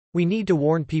We need to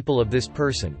warn people of this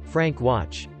person, Frank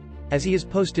Watch, as he is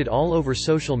posted all over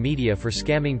social media for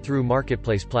scamming through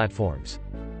marketplace platforms.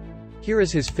 Here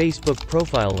is his Facebook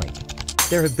profile link.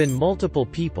 There have been multiple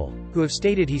people who have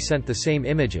stated he sent the same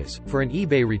images for an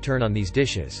eBay return on these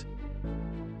dishes.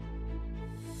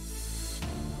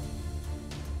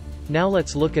 Now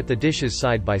let's look at the dishes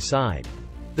side by side.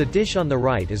 The dish on the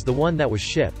right is the one that was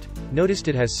shipped. Noticed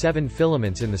it has 7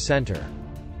 filaments in the center.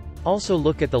 Also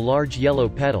look at the large yellow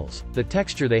petals, the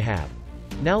texture they have.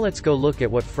 Now let's go look at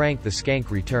what Frank the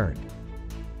Skank returned.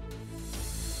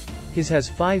 His has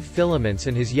 5 filaments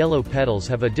and his yellow petals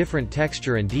have a different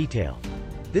texture and detail.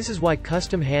 This is why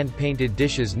custom hand-painted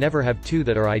dishes never have 2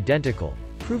 that are identical,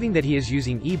 proving that he is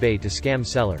using eBay to scam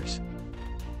sellers.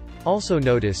 Also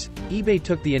notice, eBay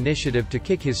took the initiative to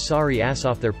kick his sorry ass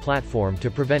off their platform to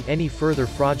prevent any further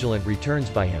fraudulent returns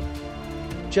by him.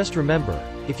 Just remember,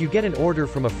 if you get an order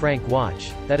from a Frank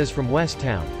Watch, that is from West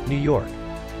Town, New York,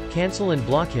 cancel and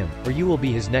block him, or you will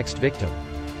be his next victim.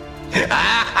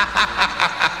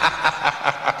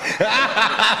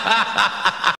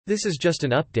 This is just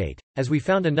an update, as we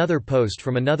found another post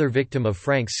from another victim of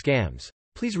Frank's scams.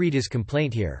 Please read his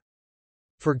complaint here.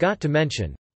 Forgot to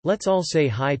mention, let's all say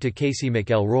hi to Casey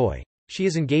McElroy. She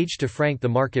is engaged to Frank the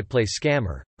marketplace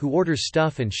scammer, who orders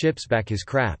stuff and ships back his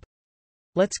crap.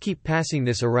 Let's keep passing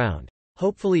this around.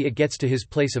 Hopefully it gets to his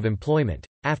place of employment.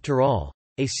 After all,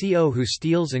 a CO who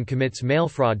steals and commits mail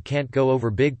fraud can't go over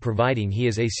big providing he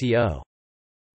is a CO.